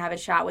that you're going to have a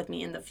shot with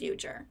me in the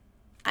future.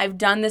 I've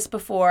done this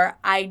before.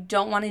 I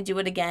don't want to do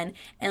it again.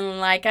 And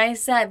like I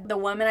said, the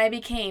woman I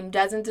became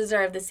doesn't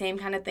deserve the same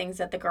kind of things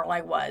that the girl I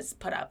was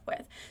put up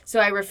with. So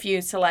I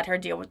refuse to let her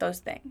deal with those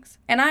things.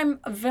 And I'm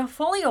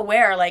fully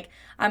aware, like,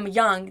 I'm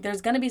young.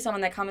 There's going to be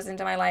someone that comes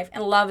into my life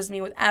and loves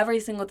me with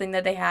every single thing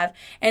that they have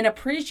and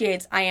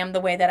appreciates I am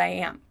the way that I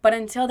am. But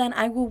until then,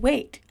 I will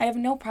wait. I have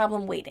no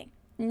problem waiting.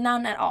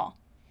 None at all.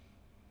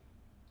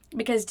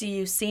 Because do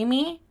you see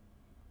me?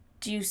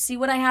 Do you see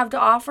what I have to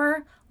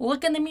offer?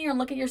 Look in the mirror and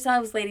look at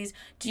yourselves, ladies.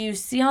 Do you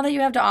see all that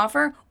you have to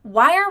offer?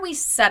 Why are we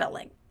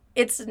settling?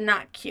 It's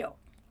not cute.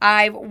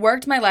 I've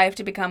worked my life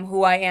to become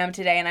who I am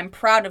today, and I'm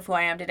proud of who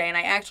I am today, and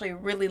I actually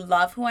really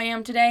love who I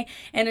am today,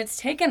 and it's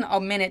taken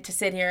a minute to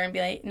sit here and be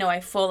like, no, I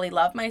fully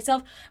love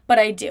myself, but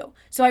I do.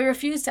 So I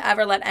refuse to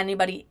ever let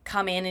anybody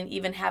come in and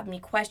even have me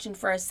question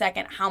for a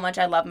second how much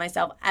I love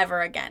myself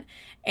ever again.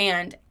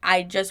 And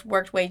I just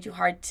worked way too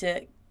hard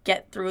to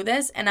get through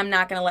this, and I'm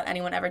not going to let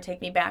anyone ever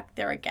take me back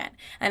there again.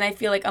 And I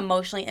feel like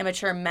emotionally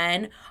immature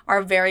men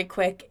are very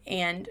quick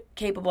and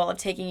capable of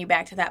taking you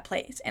back to that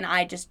place, and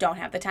I just don't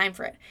have the time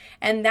for it.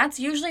 And that's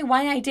usually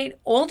why I date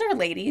older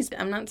ladies.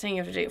 I'm not saying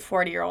you have to date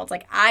 40-year-olds.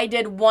 Like, I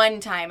did one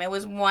time. It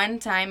was one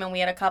time, and we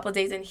had a couple of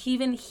days, and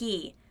even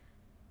he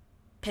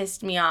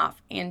pissed me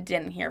off and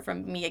didn't hear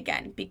from me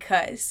again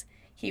because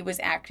he was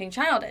acting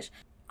childish.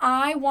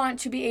 I want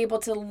to be able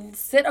to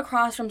sit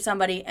across from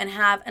somebody and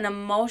have an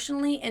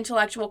emotionally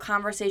intellectual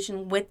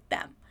conversation with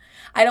them.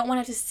 I don't want to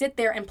have to sit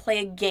there and play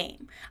a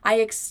game. I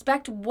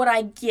expect what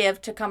I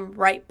give to come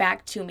right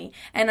back to me.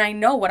 And I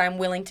know what I'm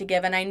willing to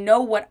give, and I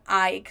know what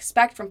I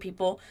expect from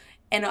people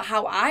and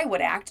how I would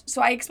act.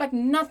 So I expect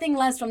nothing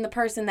less from the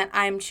person that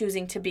I'm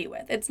choosing to be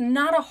with. It's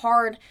not a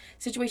hard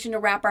situation to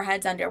wrap our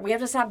heads under. We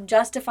have to stop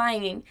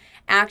justifying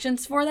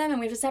actions for them,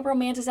 and we have to stop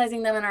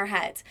romanticizing them in our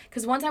heads.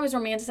 Because once I was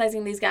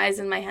romanticizing these guys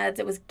in my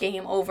heads, it was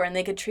game over, and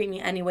they could treat me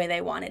any way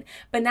they wanted.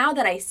 But now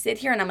that I sit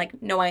here and I'm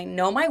like, no, I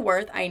know my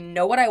worth, I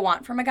know what I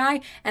want from a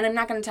guy, and I'm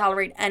not going to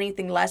tolerate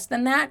anything less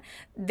than that,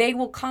 they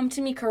will come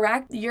to me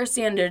correct. Your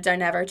standards are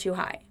never too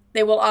high.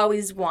 They will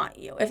always want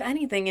you. If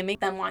anything, it makes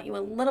them want you a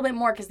little bit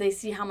more because they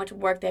see how much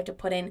work they have to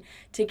put in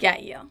to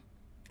get you.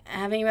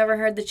 Haven't you ever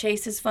heard the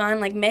chase is fun?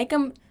 Like, make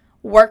them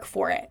work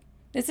for it.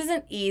 This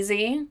isn't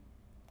easy.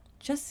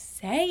 Just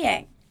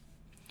saying.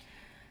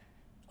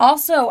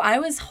 Also, I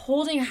was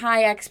holding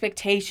high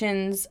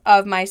expectations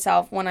of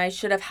myself when I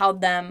should have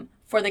held them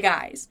for the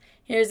guys.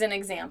 Here's an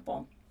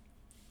example.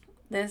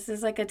 This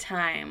is like a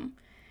time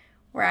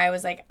where I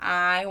was like,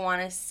 I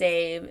want to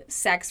save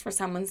sex for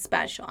someone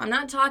special. I'm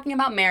not talking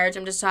about marriage.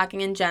 I'm just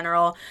talking in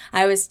general.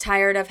 I was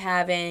tired of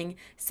having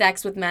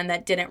sex with men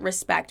that didn't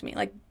respect me.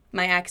 Like,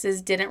 my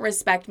exes didn't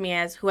respect me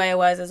as who I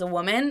was as a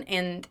woman,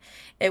 and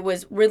it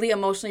was really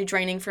emotionally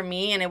draining for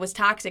me, and it was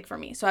toxic for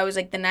me. So I was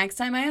like, the next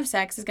time I have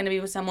sex is going to be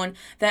with someone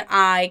that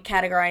I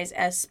categorize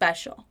as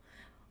special.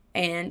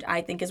 and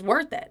I think is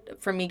worth it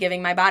for me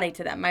giving my body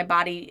to them. My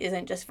body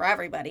isn't just for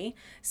everybody.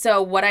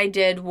 So what I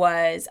did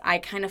was I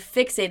kind of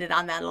fixated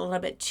on that a little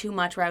bit too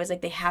much, where I was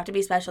like, they have to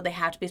be special, they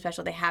have to be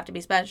special, they have to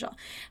be special.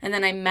 And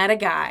then I met a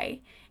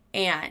guy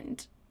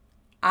and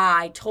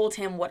I told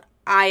him what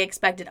I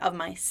expected of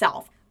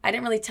myself. I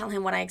didn't really tell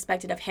him what I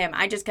expected of him.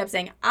 I just kept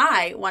saying,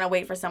 I want to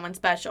wait for someone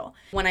special.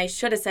 When I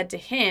should have said to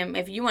him,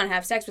 if you want to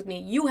have sex with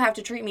me, you have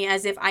to treat me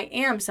as if I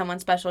am someone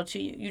special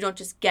to you. You don't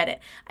just get it.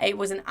 It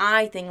was an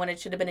I thing when it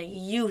should have been a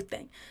you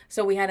thing.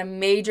 So we had a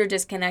major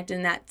disconnect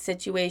in that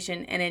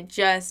situation, and it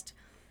just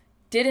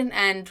didn't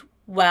end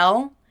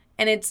well.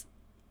 And it's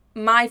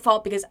my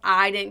fault because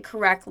I didn't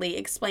correctly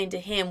explain to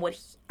him what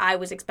I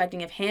was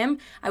expecting of him.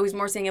 I was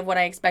more saying of what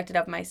I expected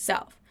of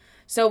myself.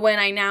 So when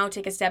I now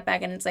take a step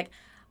back and it's like,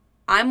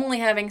 I'm only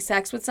having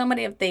sex with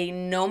somebody if they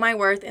know my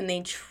worth and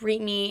they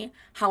treat me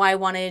how I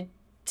wanted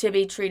to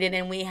be treated,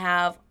 and we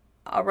have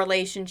a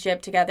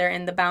relationship together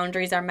and the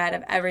boundaries are met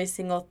of every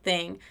single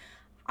thing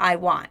I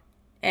want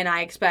and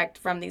I expect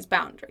from these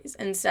boundaries.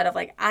 Instead of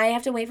like, I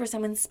have to wait for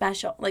someone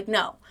special. Like,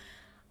 no,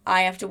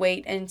 I have to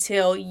wait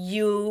until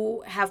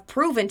you have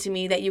proven to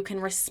me that you can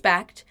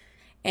respect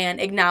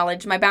and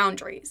acknowledge my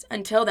boundaries.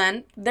 Until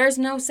then, there's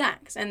no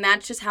sex. And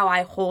that's just how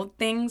I hold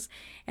things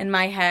in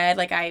my head.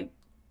 Like, I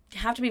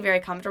have to be very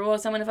comfortable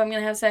with someone if I'm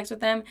going to have sex with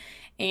them,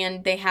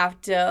 and they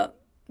have to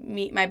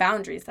meet my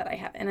boundaries that I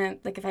have. And then,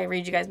 like, if I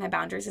read you guys my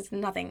boundaries, it's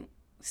nothing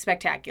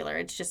spectacular.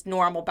 It's just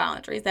normal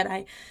boundaries that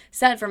I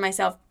set for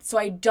myself, so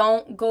I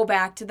don't go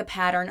back to the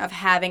pattern of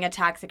having a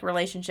toxic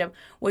relationship,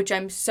 which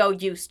I'm so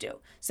used to.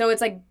 So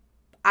it's like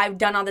I've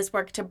done all this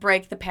work to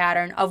break the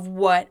pattern of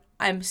what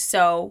I'm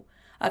so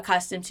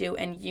accustomed to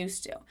and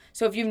used to.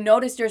 So if you've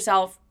noticed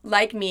yourself,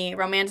 like me,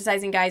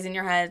 romanticizing guys in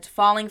your head,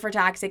 falling for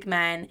toxic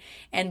men,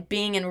 and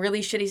being in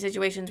really shitty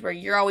situations where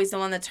you're always the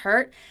one that's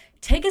hurt,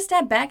 take a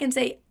step back and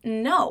say,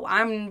 no,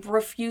 I'm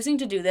refusing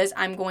to do this.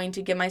 I'm going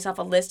to give myself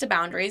a list of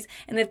boundaries,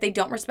 and if they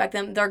don't respect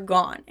them, they're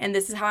gone. And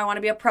this is how I want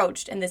to be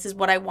approached, and this is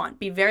what I want.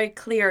 Be very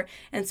clear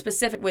and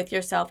specific with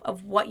yourself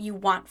of what you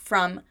want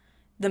from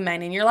the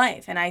men in your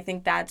life. And I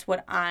think that's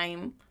what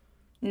I'm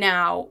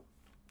now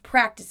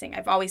practicing.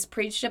 I've always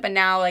preached it, but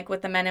now, like,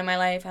 with the men in my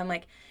life, I'm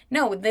like,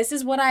 no, this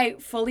is what I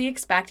fully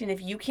expect, and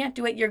if you can't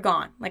do it, you're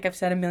gone. Like I've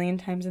said a million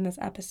times in this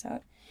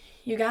episode.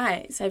 You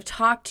guys, I've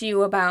talked to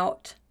you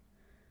about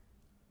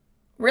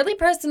really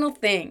personal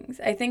things.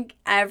 I think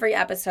every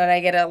episode I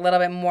get a little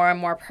bit more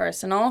and more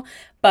personal,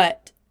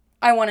 but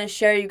I want to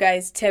share you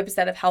guys tips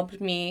that have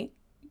helped me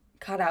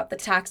cut out the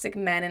toxic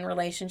men and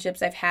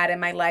relationships I've had in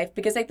my life,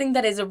 because I think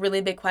that is a really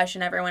big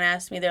question everyone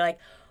asks me. They're like,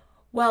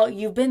 well,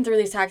 you've been through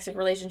these toxic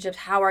relationships.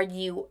 How are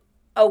you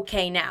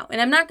okay now?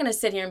 And I'm not going to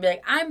sit here and be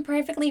like, I'm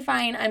perfectly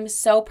fine, I'm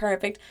so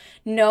perfect.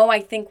 No, I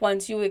think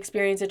once you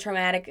experience a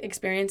traumatic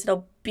experience,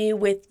 it'll be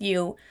with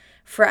you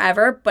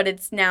forever, but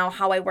it's now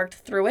how I worked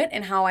through it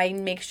and how I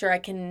make sure I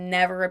can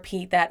never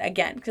repeat that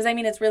again. Because I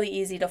mean, it's really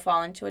easy to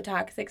fall into a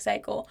toxic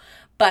cycle,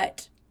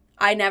 but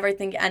I never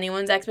think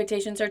anyone's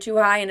expectations are too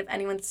high. And if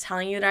anyone's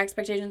telling you their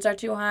expectations are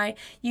too high,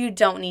 you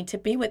don't need to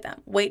be with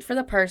them. Wait for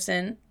the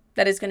person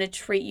that is going to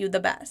treat you the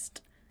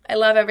best. I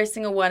love every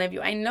single one of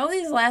you. I know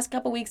these last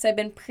couple weeks I've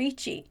been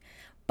preachy,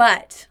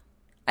 but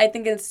I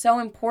think it's so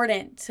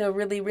important to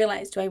really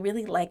realize, do I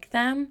really like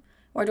them?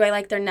 Or do I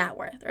like their net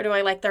worth? Or do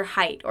I like their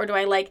height? Or do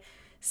I like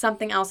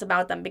something else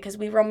about them? Because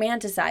we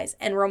romanticize,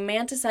 and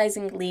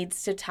romanticizing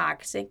leads to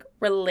toxic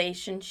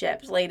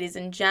relationships, ladies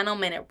and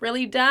gentlemen. It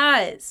really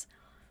does.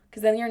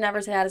 Because then you're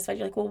never satisfied.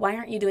 You're like, well, why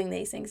aren't you doing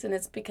these things? And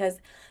it's because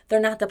they're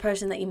not the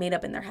person that you made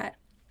up in their head.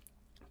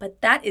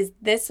 But that is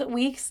this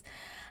week's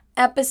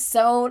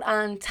episode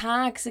on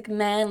toxic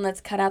men.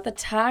 Let's cut out the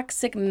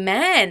toxic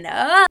men.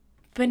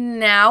 But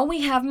now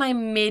we have my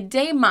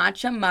midday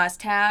matcha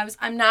must-haves.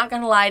 I'm not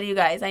going to lie to you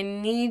guys. I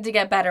need to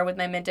get better with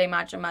my midday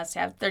matcha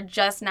must-haves. They're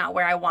just not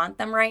where I want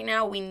them right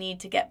now. We need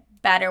to get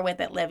better with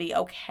it, Livy.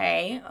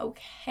 Okay.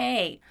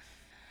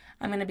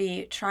 I'm going to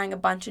be trying a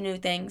bunch of new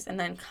things and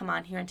then come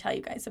on here and tell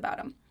you guys about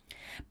them.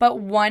 But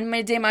one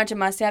midday matcha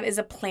must-have is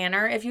a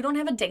planner. If you don't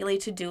have a daily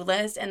to-do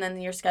list and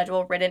then your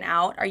schedule written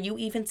out, are you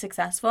even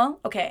successful?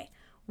 Okay,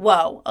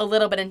 whoa, a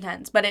little bit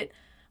intense, but it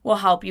will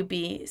help you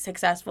be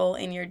successful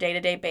in your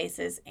day-to-day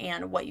basis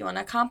and what you want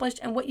to accomplish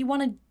and what you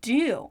want to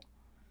do.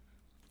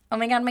 Oh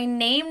my God, my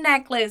name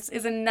necklace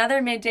is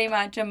another midday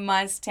matcha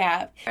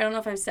must-have. I don't know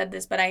if I've said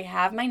this, but I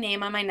have my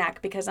name on my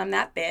neck because I'm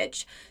that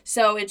bitch.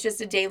 So it's just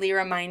a daily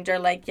reminder,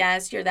 like,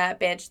 yes, you're that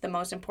bitch. The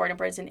most important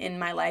person in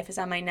my life is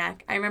on my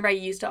neck. I remember I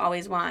used to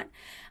always want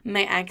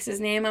my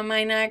ex's name on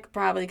my neck,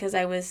 probably because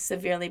I was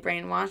severely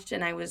brainwashed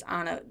and I was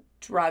on a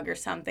drug or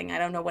something. I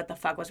don't know what the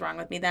fuck was wrong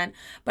with me then.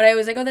 But I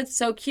was like, oh, that's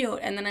so cute.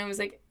 And then I was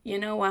like, you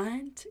know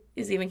what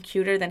is even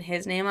cuter than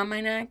his name on my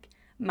neck?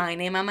 My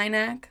name on my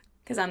neck.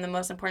 Because I'm the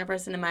most important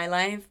person in my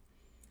life.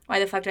 Why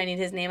the fuck do I need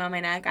his name on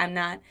my neck? I'm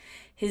not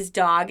his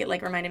dog. It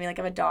like reminded me like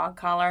of a dog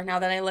collar now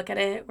that I look at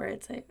it, where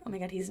it's like, oh my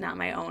God, he's not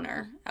my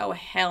owner. Oh,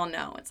 hell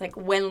no. It's like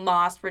when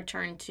lost,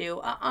 return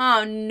to.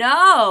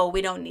 No,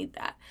 we don't need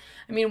that.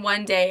 I mean,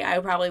 one day I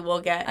probably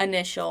will get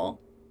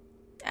initial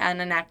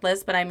and a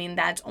necklace, but I mean,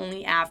 that's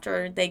only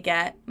after they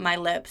get my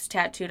lips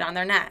tattooed on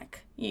their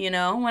neck. You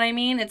know what I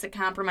mean? It's a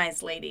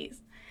compromise,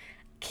 ladies.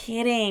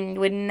 Kidding.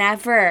 Would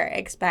never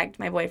expect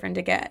my boyfriend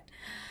to get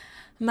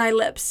my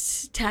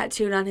lips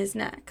tattooed on his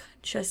neck.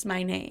 Just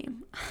my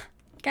name.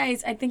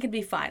 Guys, I think it'd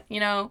be fun. You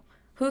know,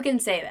 who can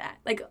say that?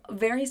 Like,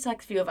 very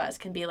select few of us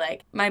can be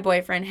like, my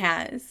boyfriend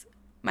has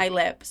my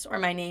lips or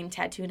my name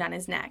tattooed on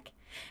his neck.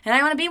 And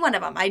I want to be one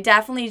of them. I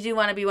definitely do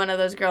want to be one of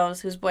those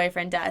girls whose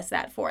boyfriend does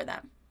that for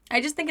them. I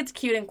just think it's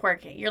cute and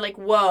quirky. You're like,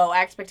 whoa,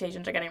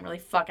 expectations are getting really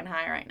fucking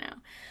high right now.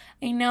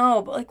 I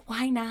know, but like,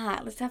 why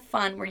not? Let's have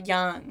fun. We're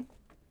young.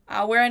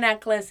 I'll wear a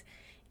necklace.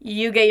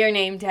 You get your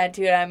name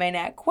tattooed on my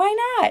neck. Why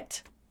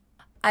not?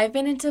 I've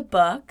been into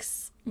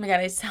books. Oh my God,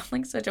 I sound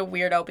like such a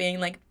weirdo being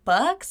like,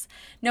 books?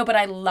 No, but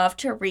I love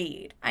to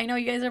read. I know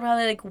you guys are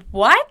probably like,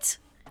 what?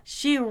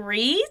 She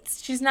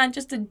reads? She's not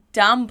just a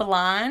dumb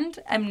blonde.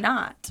 I'm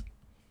not.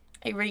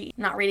 I read.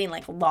 Not reading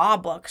like law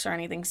books or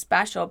anything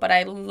special, but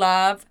I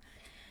love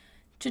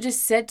to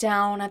just sit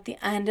down at the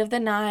end of the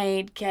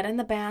night, get in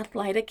the bath,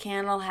 light a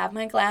candle, have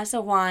my glass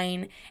of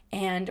wine,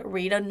 and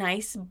read a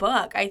nice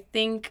book. I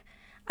think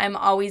I'm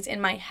always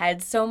in my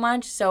head so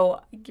much,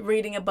 so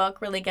reading a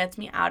book really gets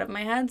me out of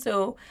my head.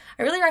 So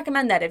I really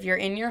recommend that if you're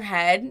in your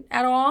head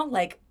at all,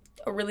 like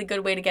a really good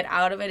way to get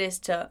out of it is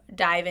to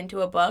dive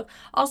into a book.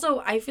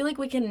 Also, I feel like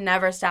we can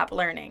never stop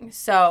learning.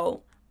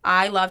 So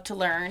I love to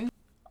learn,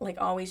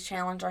 like always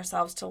challenge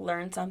ourselves to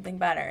learn something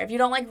better. If you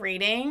don't like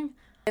reading,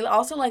 I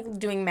also like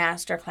doing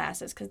master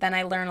classes because then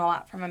I learn a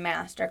lot from a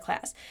master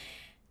class.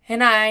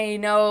 And I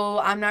know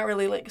I'm not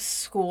really like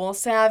school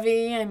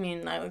savvy. I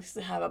mean, I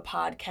have a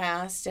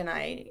podcast and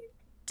I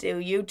do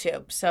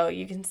YouTube. So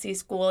you can see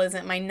school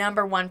isn't my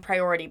number one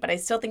priority, but I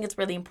still think it's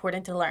really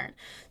important to learn.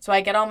 So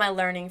I get all my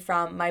learning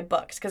from my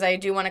books because I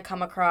do want to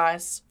come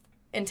across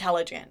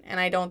intelligent. And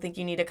I don't think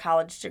you need a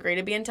college degree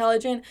to be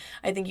intelligent.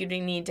 I think you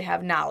need to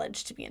have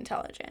knowledge to be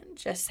intelligent.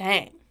 Just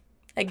saying.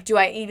 Like, do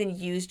I even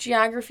use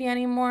geography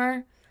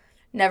anymore?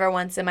 Never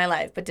once in my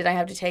life. But did I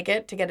have to take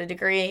it to get a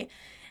degree?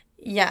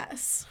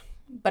 Yes.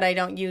 But I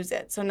don't use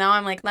it. So now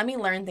I'm like, let me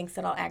learn things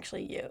that I'll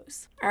actually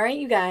use. All right,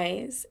 you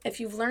guys. If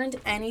you've learned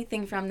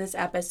anything from this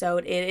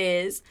episode, it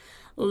is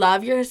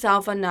love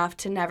yourself enough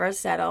to never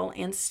settle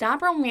and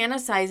stop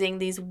romanticizing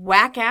these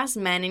whack-ass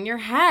men in your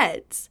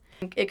heads.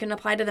 It can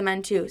apply to the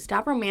men too.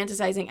 Stop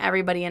romanticizing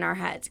everybody in our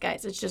heads,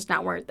 guys. It's just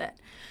not worth it.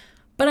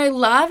 But I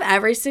love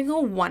every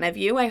single one of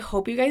you. I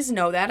hope you guys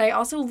know that. I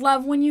also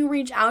love when you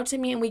reach out to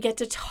me and we get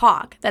to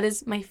talk. That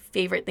is my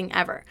favorite thing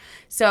ever.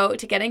 So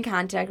to get in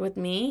contact with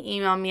me,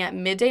 email me at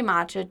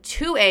middaymatcha,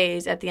 2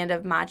 A's at the end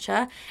of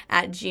matcha,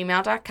 at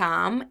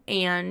gmail.com.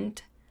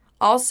 And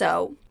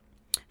also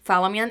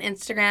follow me on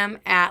Instagram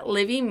at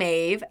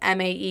LivyMave,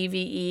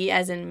 Maeve,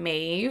 as in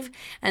Maeve,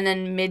 and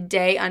then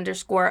midday_matcha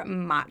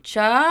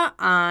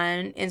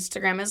on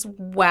Instagram as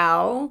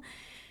well.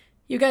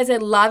 You guys, I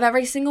love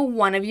every single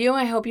one of you.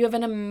 I hope you have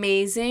an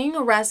amazing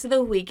rest of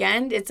the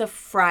weekend. It's a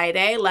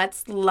Friday.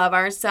 Let's love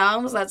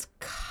ourselves. Let's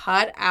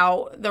cut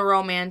out the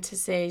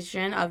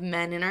romanticization of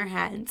men in our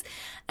heads.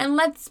 And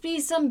let's be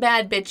some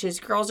bad bitches,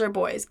 girls or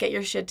boys. Get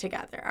your shit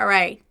together. All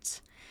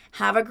right.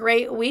 Have a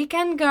great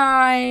weekend,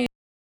 guys.